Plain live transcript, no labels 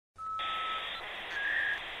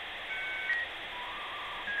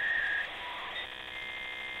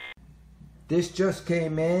This just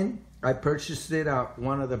came in. I purchased it at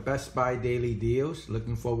one of the Best Buy daily deals.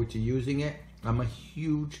 Looking forward to using it. I'm a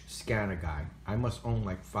huge scanner guy. I must own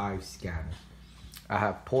like 5 scanners. I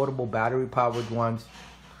have portable battery powered ones.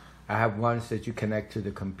 I have ones that you connect to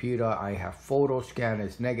the computer. I have photo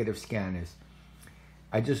scanners, negative scanners.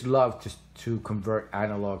 I just love to convert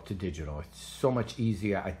analog to digital. It's so much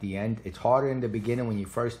easier at the end. It's harder in the beginning when you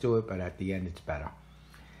first do it, but at the end it's better.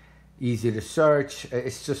 Easy to search.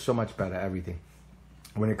 It's just so much better, everything.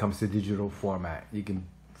 When it comes to digital format, you can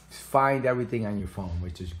find everything on your phone,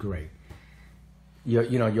 which is great.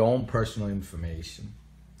 Your own personal information.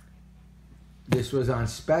 This was on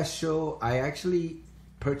special. I actually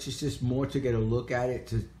purchased this more to get a look at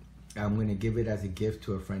it. I'm going to give it as a gift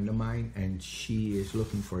to a friend of mine, and she is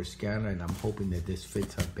looking for a scanner, and I'm hoping that this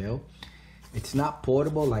fits her bill. It's not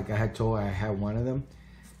portable like I had told her. I had one of them,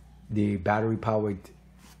 the battery powered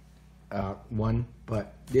one,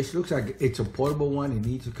 but this looks like it's a portable one. It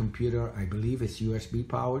needs a computer. I believe it's USB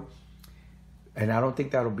powered, and I don't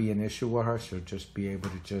think that'll be an issue with her. She'll just be able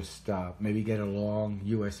to just maybe get a long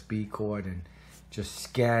USB cord and just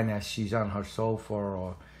scan as she's on her sofa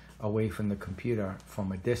or away from the computer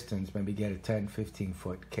from a distance, maybe get a 10-15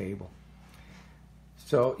 foot cable.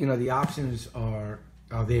 So the options are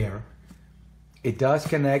there. It does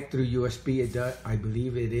connect through USB. I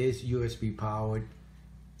believe it is USB powered,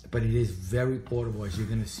 but it is very portable, as you're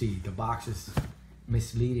going to see. The box is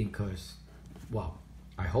misleading because, well,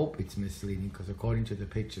 I hope it's misleading because according to the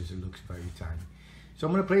pictures, it looks very tiny. So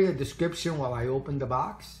I'm going to play a description while I open the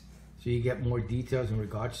box so you get more details in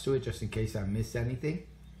regards to it, just in case I miss anything.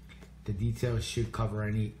 The details should cover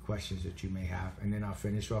any questions that you may have, and then I'll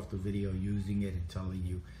finish off the video using it and telling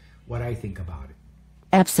you what I think about it.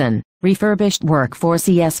 Epson Refurbished WorkForce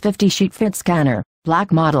ES-50 Sheetfed Scanner,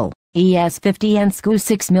 Black Model, ES-50-N SKU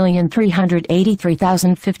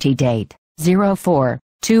 6,383,050. Date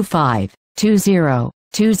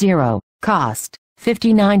 04/25/2020. Cost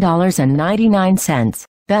 $59.99.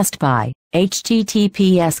 Best Buy.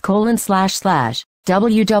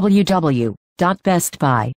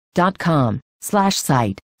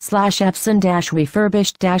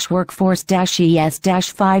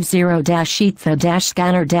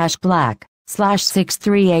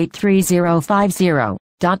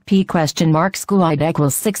 P?SQUID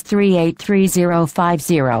equals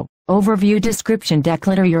 6383050. Overview description: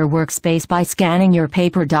 Declutter your workspace by scanning your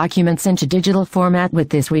paper documents into digital format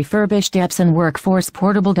with this refurbished Epson WorkForce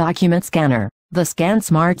portable document scanner. The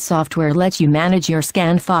ScanSmart software lets you manage your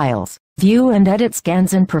scan files, view and edit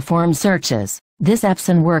scans, and perform searches. This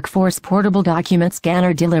Epson WorkForce portable document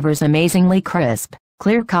scanner delivers amazingly crisp,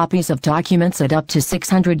 clear copies of documents at up to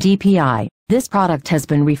 600 dpi. This product has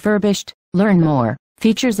been refurbished. Learn more.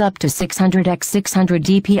 Features up to 600x 600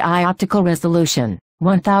 dpi optical resolution,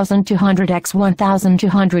 1200x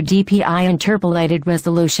 1200 dpi interpolated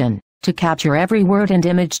resolution, to capture every word and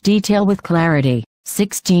image detail with clarity.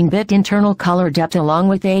 16-bit internal color depth along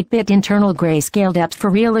with 8-bit internal grayscale depth for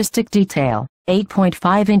realistic detail.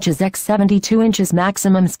 8.5 inches x 72 inches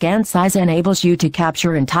maximum scan size enables you to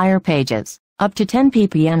capture entire pages. Up to 10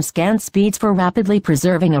 ppm scan speeds for rapidly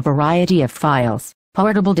preserving a variety of files.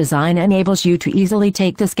 Portable design enables you to easily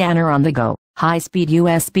take the scanner on the go. High-speed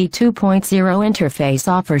USB 2.0 interface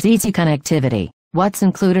offers easy connectivity. What's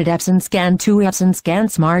included? Epson Scan 2, Epson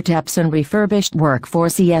ScanSmart, Epson Refurbished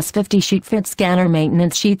WorkForce ES-50 Sheetfed Scanner,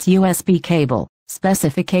 Maintenance Sheets, USB cable.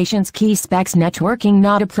 Specifications: key specs, networking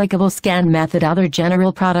not applicable, scan method, other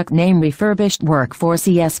general product name, Refurbished WorkForce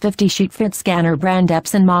ES-50 Sheetfed Scanner, brand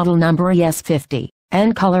Epson, model number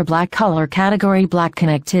ES-50-N, color black, color category black,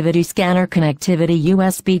 connectivity scanner, connectivity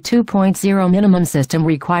USB 2.0, minimum system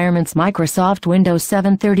requirements Microsoft Windows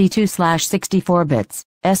 7 32/64 bits,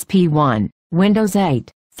 SP1, Windows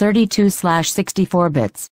 8, 32/64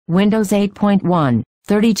 bits, Windows 8.1,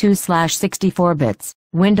 32/64 bits,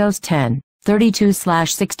 Windows 10,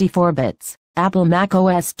 32/64 bits, Apple Mac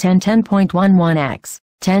OS 10 10.11x,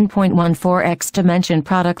 10.14x. Dimension: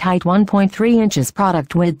 product height 1.3 inches,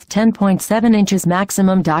 product width 10.7 inches,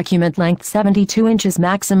 maximum document length 72 inches,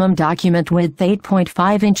 maximum document width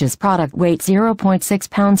 8.5 inches, product weight 0.6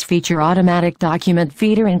 pounds. Feature: automatic document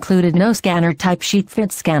feeder included, no scanner type,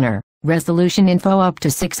 Sheetfed scanner. Resolution info up to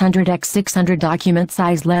 600x 600, document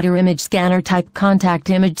size letter image, scanner type contact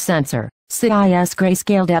image sensor, CIS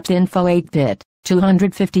grayscale depth info 8-bit,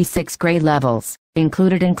 256 gray levels,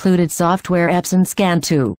 included software Epson Scan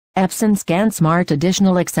 2, Epson ScanSmart.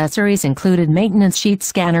 Additional accessories included: maintenance sheet,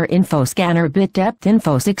 scanner info, scanner bit depth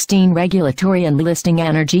info, 16 regulatory and listing,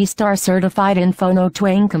 Energy Star certified info, no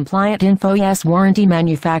Twang compliant info, yes warranty,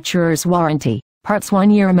 manufacturer's warranty, parts 1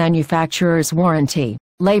 year manufacturer's warranty.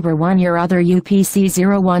 Labor 1 Your other UPC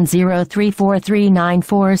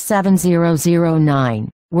 010343947009.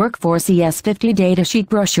 WorkForce ES-50 Datasheet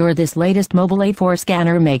Brochure. This latest mobile A4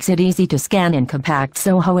 scanner makes it easy to scan in compact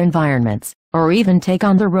Soho environments, or even take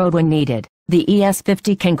on the road when needed. The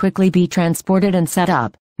ES-50 can quickly be transported and set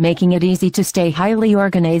up, making it easy to stay highly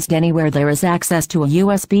organized anywhere there is access to a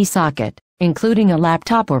USB socket, including a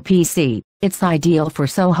laptop or PC. It's ideal for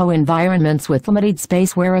Soho environments with limited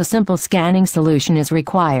space where a simple scanning solution is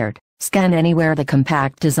required. Scan anywhere. The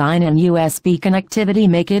compact design and USB connectivity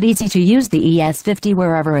make it easy to use the ES-50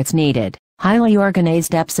 wherever it's needed. Highly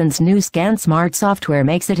organized. Epson's new ScanSmart software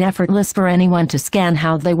makes it effortless for anyone to scan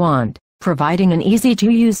how they want, providing an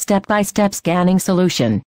easy-to-use step-by-step scanning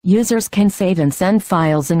solution. Users can save and send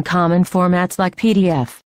files in common formats like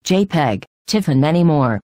PDF, JPEG, TIFF and many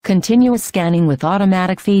more. Continuous scanning with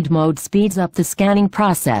automatic feed mode speeds up the scanning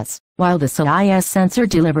process, while the SIS sensor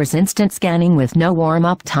delivers instant scanning with no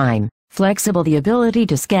warm-up time. Flexible. The ability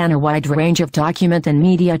to scan a wide range of document and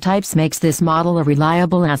media types makes this model a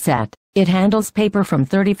reliable asset. It handles paper from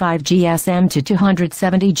 35 GSM to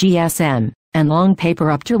 270 GSM, and long paper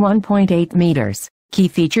up to 1.8 meters. Key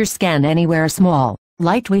features: scan anywhere. Small,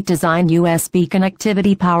 lightweight design. USB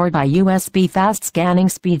connectivity powered by USB. Fast scanning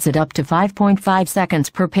speeds at up to 5.5 seconds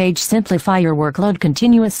per page. Simplify your workload.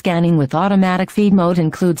 Continuous scanning with automatic feed mode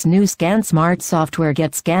includes new ScanSmart software.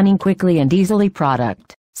 Get scanning quickly and easily.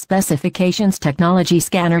 Product specifications: technology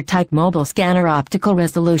scanner type, mobile scanner, optical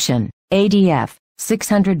resolution, ADF,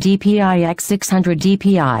 600 dpi x 600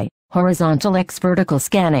 dpi, horizontal x vertical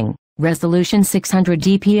scanning, resolution 600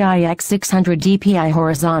 dpi x 600 dpi,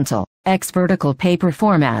 horizontal X vertical. Paper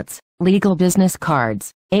formats: legal business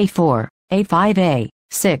cards, A4, A5,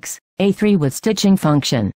 A6, A3 with stitching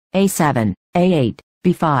function, A7, A8,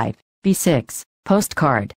 B5, B6,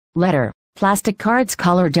 postcard, letter, plastic cards.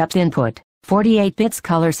 Color depth: input, 48 bits,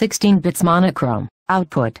 color 16 bits, monochrome,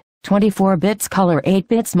 output, 24 bits, color 8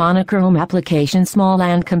 bits, monochrome. Application: small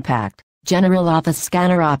and compact, general office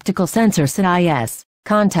scanner, optical sensor, SIS,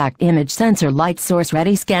 contact image sensor, light source,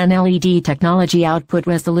 ready scan, LED technology. Output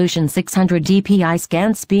resolution 600 dpi,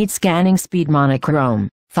 scan speed, scanning speed, monochrome,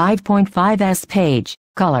 5.5s page,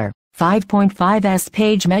 color, 5.5s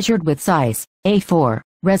page, measured with size, A4,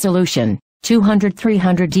 resolution,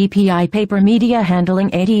 200-300 dpi, paper media handling,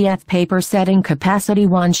 ADF, paper setting capacity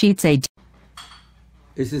 1 sheets.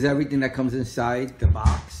 This is everything that comes inside the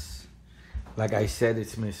box. Like I said,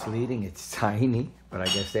 it's misleading. It's tiny, but I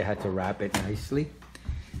guess they had to wrap it nicely.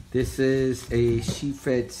 This is a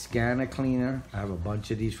Sheetfed scanner cleaner. I have a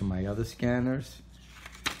bunch of these from my other scanners.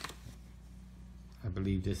 I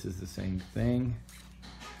believe this is the same thing.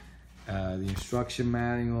 The instruction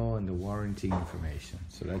manual and the warranty information.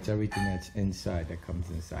 So that's everything that's inside, that comes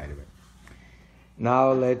inside of it.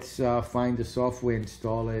 Now let's find the software,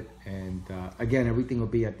 install it, and again, everything will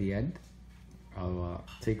be at the end. I'll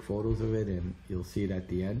take photos of it and you'll see it at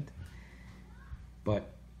the end. But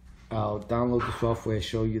I'll download the software,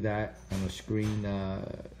 show you that on a screen, on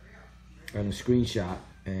a screenshot,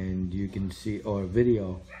 and you can see, or a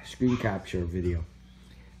video, screen capture video,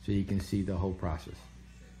 so you can see the whole process.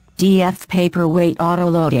 DF paperweight auto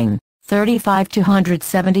loading, 35 to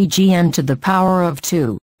 170 GM to the power of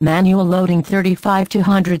 2. Manual loading, 35 to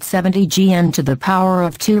 170 GM to the power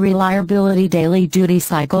of 2. Reliability: daily duty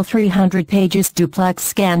cycle, 300 pages. Duplex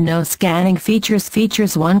scan, no scanning features.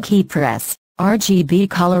 Features: 1 key press, RGB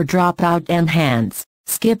color dropout, enhance,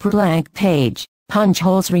 skip blank page, punch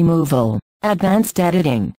holes removal, advanced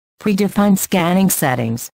editing, predefined scanning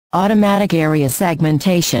settings, automatic area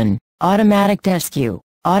segmentation, automatic deskew,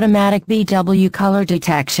 automatic BW color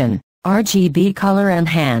detection, RGB color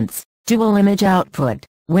enhance, dual image output,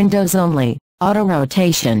 Windows only, auto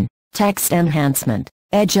rotation, text enhancement,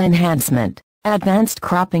 edge enhancement, advanced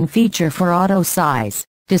cropping feature for auto size,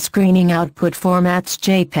 descreening. Output formats: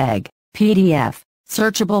 JPEG, PDF,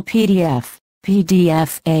 searchable PDF,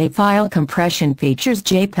 PDF. A file compression features: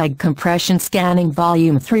 JPEG compression, scanning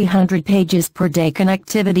volume 300 pages per day.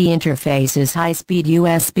 Connectivity interfaces: high-speed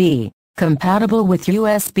USB, compatible with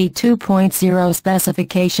USB 2.0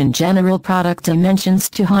 specification. General product dimensions: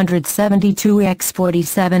 272 x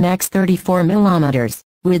 47 x 34 mm,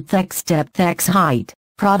 width x depth x height.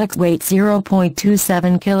 Product weight: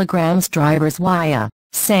 0.27 kilograms. Drivers: Wia,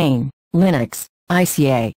 Sane, Linux,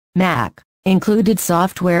 ICA, Mac. Included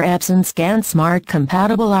software: Epson ScanSmart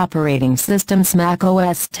compatible operating systems: Mac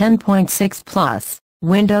OS 10.6 Plus,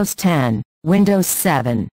 Windows 10, Windows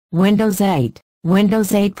 7, Windows 8,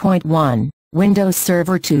 Windows 8.1, Windows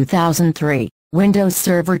Server 2003, Windows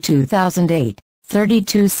Server 2008,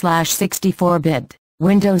 32/64-bit,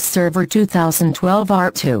 Windows Server 2012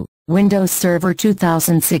 R2, Windows Server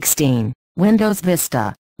 2016, Windows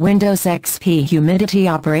Vista, Windows XP humidity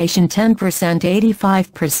operation 10%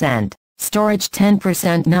 85%, storage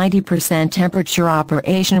 10% 90% temperature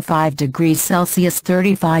operation 5 degrees Celsius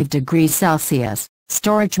 35 degrees Celsius,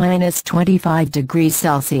 storage minus 25 degrees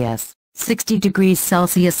Celsius. 60 degrees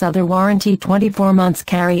Celsius other warranty 24 months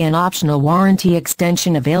carry an optional warranty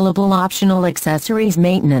extension available optional accessories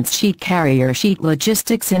maintenance sheet carrier sheet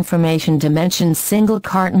logistics information dimensions single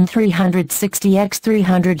carton 360 x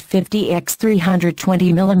 350 x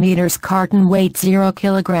 320 millimeters carton weight 0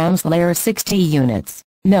 kilograms layer 60 units.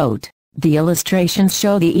 Note, the illustrations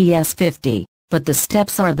show the ES-50, but the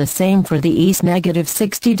steps are the same for the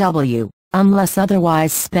ES-60W, unless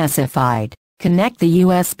otherwise specified. Connect the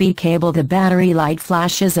USB cable. The battery light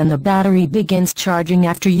flashes and the battery begins charging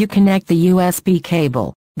after you connect the USB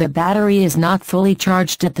cable. The battery is not fully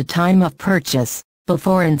charged at the time of purchase.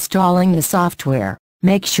 Before installing the software,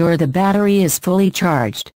 make sure the battery is fully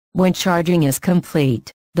charged. When charging is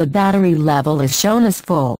complete, the battery level is shown as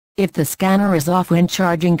full. If the scanner is off when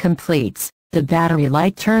charging completes, the battery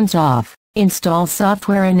light turns off. Install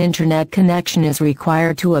software and internet connection is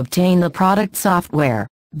required to obtain the product software.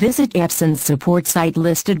 Visit Epson's support site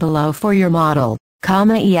listed below for your model,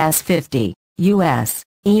 ES-50, US,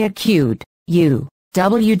 EACUDE, U,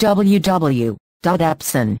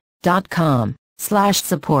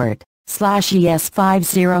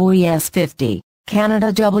 www.epson.com/support/ES50,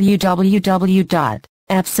 Canada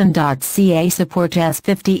www.epson.ca support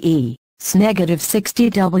S50E,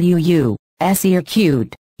 S-60WU,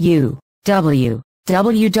 SEACUDE, U,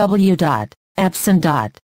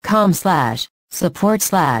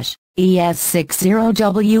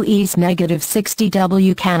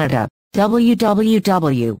 www.epson.com/support/ES60WES-60W Canada,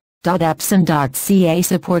 www.epson.ca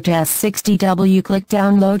support S60W. Click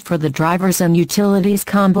download for the drivers and utilities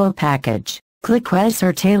combo package. Click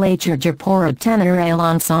Resorter pour obtenir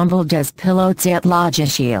l'ensemble des pilotes et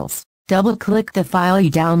logiciels. Double-click the file you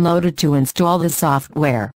downloaded to install the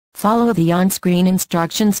software. Follow the on-screen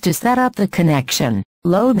instructions to set up the connection.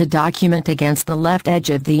 Load the document against the left edge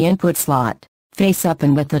of the input slot. Face up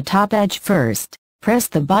and with the top edge first. Press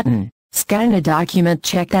the button. Scan the document.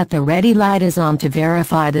 Check that the ready light is on to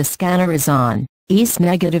verify the scanner is on.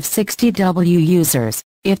 ES-60W users,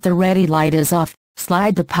 if the ready light is off,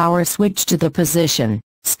 slide the power switch to the position.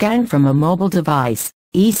 Scan from a mobile device,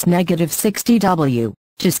 ES-60W,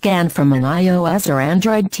 to scan from an iOS or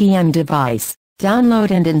Android TM device. Download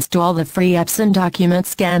and install the free Epson Document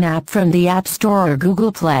Scan app from the App Store or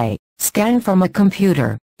Google Play. Scan from a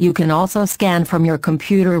computer. You can also scan from your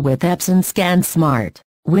computer with Epson ScanSmart.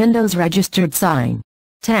 Windows registered sign.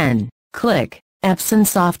 10. Click Epson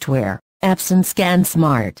Software, Epson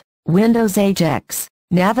ScanSmart, Windows 8X.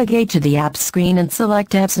 Navigate to the app screen and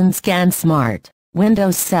select Epson ScanSmart.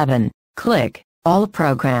 Windows 7. Click All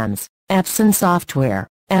Programs, Epson Software,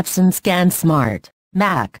 Epson ScanSmart.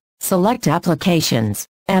 Mac. Select Applications,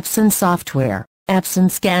 Epson Software, Epson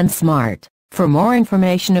ScanSmart. For more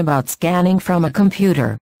information about scanning from a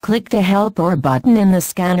computer, click the Help or button in the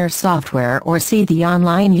scanner software or see the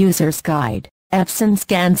online user's guide. Epson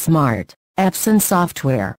ScanSmart, Epson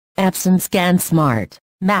Software, Epson ScanSmart.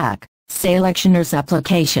 Mac. Selectioners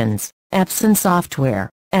Applications, Epson Software,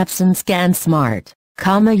 Epson ScanSmart,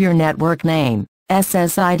 your network name,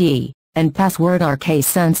 SSID, and password are case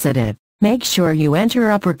sensitive. Make sure you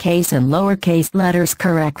enter uppercase and lowercase letters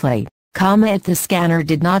correctly. If the scanner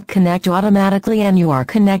did not connect automatically and you are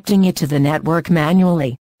connecting it to the network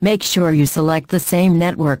manually, make sure you select the same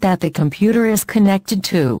network that the computer is connected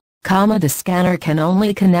to. The scanner can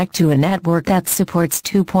only connect to a network that supports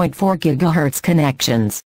 2.4 GHz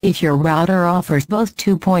connections. If your router offers both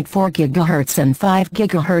 2.4 GHz and 5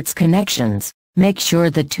 GHz connections, make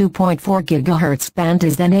sure the 2.4 GHz band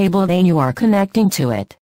is enabled and you are connecting to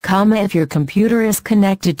it. If your computer is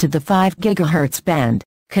connected to the 5 GHz band,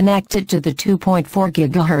 connect it to the 2.4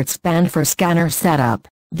 GHz band for scanner setup.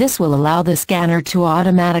 This will allow the scanner to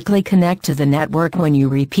automatically connect to the network when you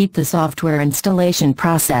repeat the software installation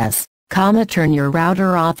process. Turn your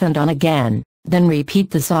router off and on again, then repeat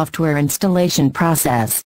the software installation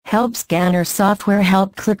process. Help Scanner Software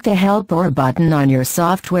Help. Click the Help or button on your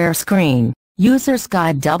software screen. User's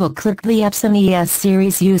Guide. Double-click the Epson ES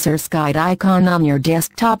Series User's Guide icon on your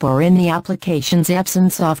desktop or in the Applications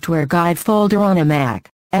Epson Software Guide folder on a Mac.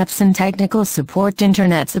 Epson Technical Support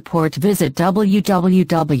Internet Support. Visit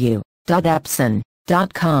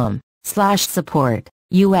www.epson.com/support,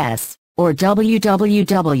 US, or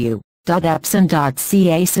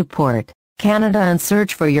www.epson.ca support, Canada and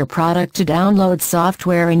search for your product to download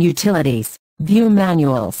software and utilities, view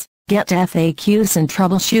manuals, get FAQs and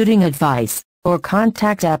troubleshooting advice. or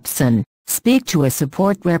contact Epson. Speak to a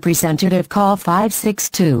support representative. Call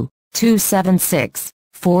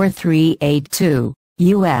 562-276-4382,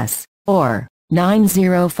 US, or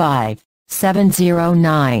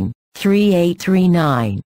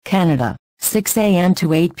 905-709-3839, Canada, 6 a.m.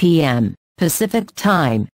 to 8 p.m. Pacific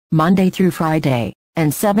Time, Monday through Friday,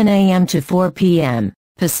 and 7 a.m. to 4 p.m.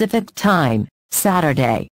 Pacific Time,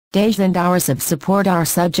 Saturday. Days and hours of support are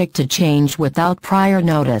subject to change without prior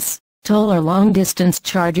notice. Toll or long-distance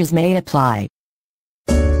charges may apply.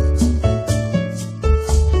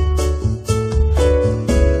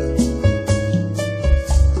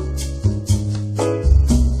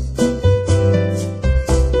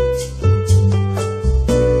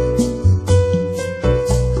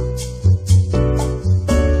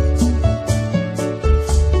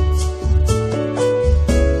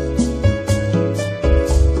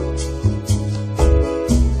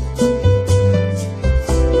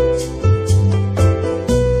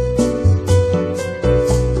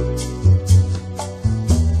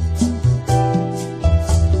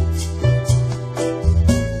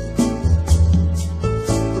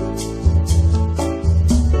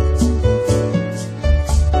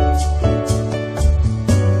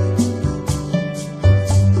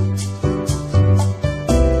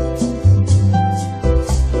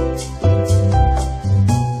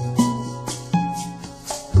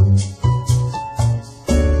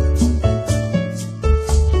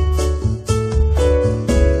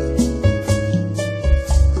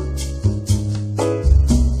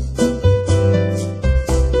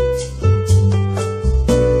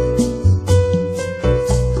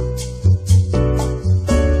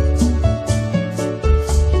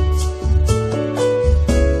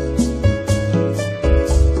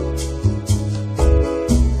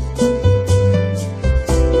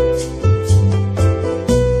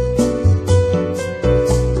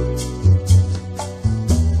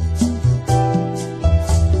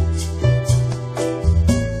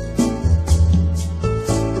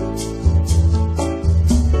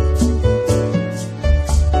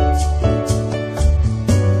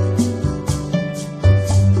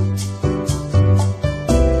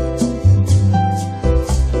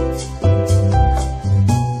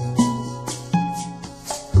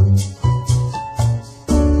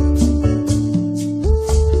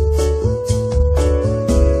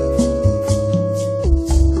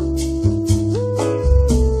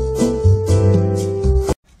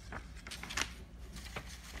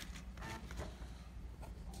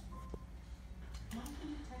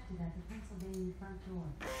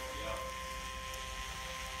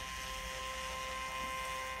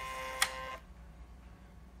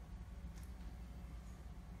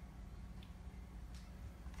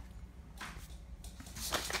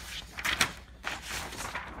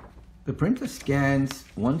 The printer scans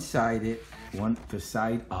one-sided, the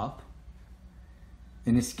side up,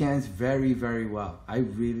 and it scans very, very well. I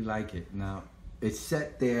really like it. Now, it's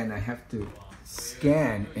set there and I have to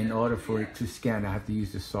scan in order for it to scan. I have to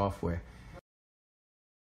use the software.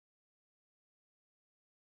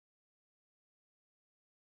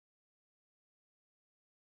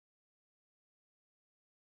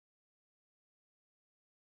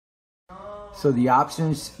 So the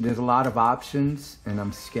options, there's a lot of options, and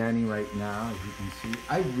I'm scanning right now, as you can see.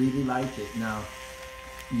 I really like it. Now,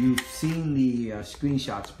 you've seen the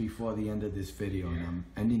screenshots before the end of this video, and I'm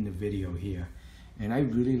ending the video here. And I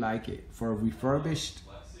really like it. For a refurbished,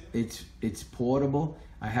 it's portable.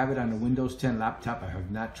 I have it on a Windows 10 laptop. I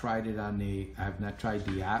have not tried it on I have not tried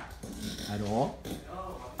the app at all.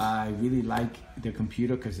 I really like the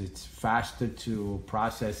computer because it's faster to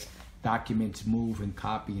process documents, move and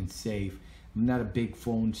copy and save. I'm not a big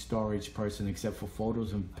phone storage person, except for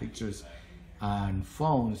photos and pictures on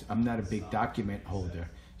phones. I'm not a big document holder.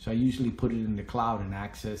 So I usually put it in the cloud and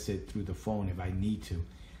access it through the phone if I need to.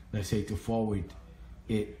 Let's say to forward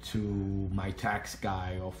it to my tax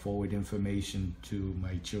guy or forward information to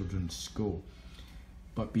my children's school.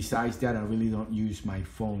 But besides that, I really don't use my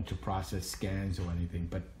phone to process scans or anything.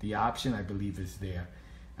 But the option, I believe, is there.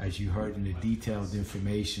 As you heard in the detailed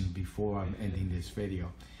information before I'm ending this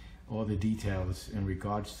video. All the details in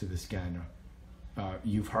regards to the scanner,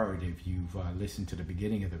 you've heard if you've listened to the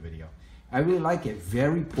beginning of the video. I really like it.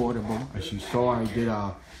 Very portable. As you saw, I did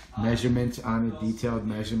measurements on it, detailed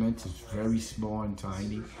measurements. It's very small and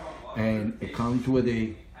tiny. And it comes with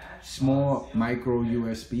a small micro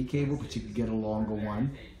USB cable, but you can get a longer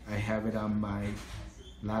one. I have it on my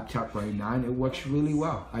laptop right now, and it works really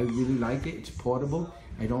well. I really like it. It's portable.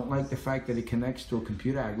 I don't like the fact that it connects to a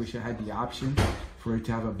computer. I wish I had the option for it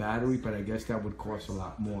to have a battery, but I guess that would cost a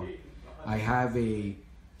lot more. I have a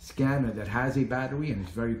scanner that has a battery and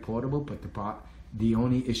it's very portable, but the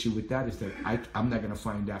only issue with that is that I'm not going to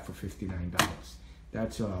find that for $59.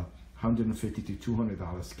 That's a $150 to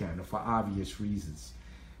 $200 scanner for obvious reasons.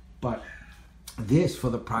 But this, for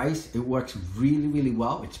the price, it works really, really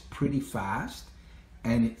well. It's pretty fast,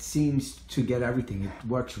 and it seems to get everything. It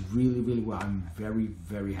works really, really well. I'm very,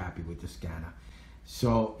 very happy with the scanner.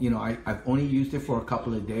 So, you know, I've only used it for a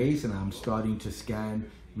couple of days, and I'm starting to scan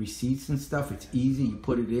receipts and stuff. It's easy. You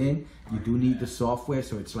put it in. You do need the software,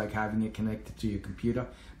 so it's like having it connected to your computer.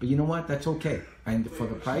 But you know what? That's okay. And for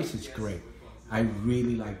the price, it's great. I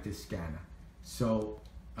really like this scanner. So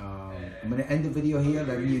I'm going to end the video here,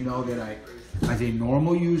 letting you know that I, as a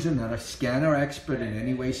normal user, not a scanner expert in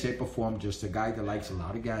any way, shape, or form, just a guy that likes a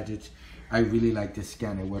lot of gadgets, I really like this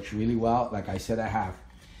scanner. It works really well. Like I said, I have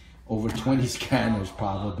over 20 scanners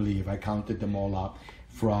probably, if I counted them all up,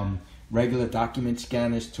 from regular document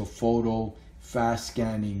scanners to photo, fast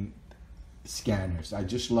scanning scanners. I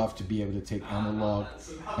just love to be able to take analog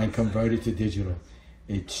and convert it to digital.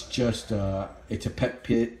 It's just, it's a pet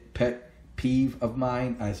peeve of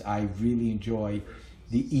mine, as I really enjoy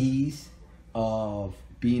the ease of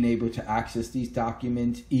being able to access these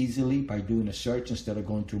documents easily by doing a search instead of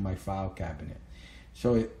going through my file cabinet.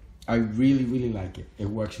 So I really, really like it. It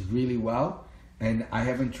works really well, and I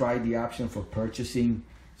haven't tried the option for purchasing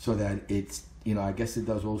so that it's, you know, I guess it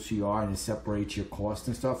does OCR and it separates your cost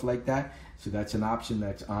and stuff like that. So that's an option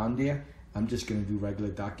that's on there. I'm just going to do regular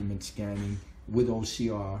document scanning with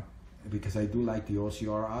OCR, because I do like the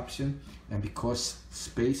OCR option, and because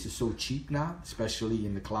space is so cheap now, especially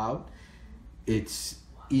in the cloud, it's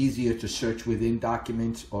easier to search within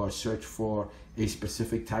documents or search for a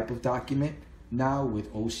specific type of document now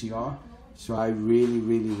with OCR. So I really,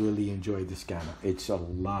 really, really enjoy the scanner. It's a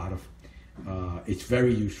lot of, it's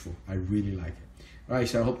very useful. I really like it. All right,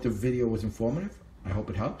 so I hope the video was informative. I hope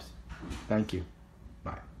it helps. Thank you.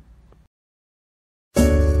 Bye.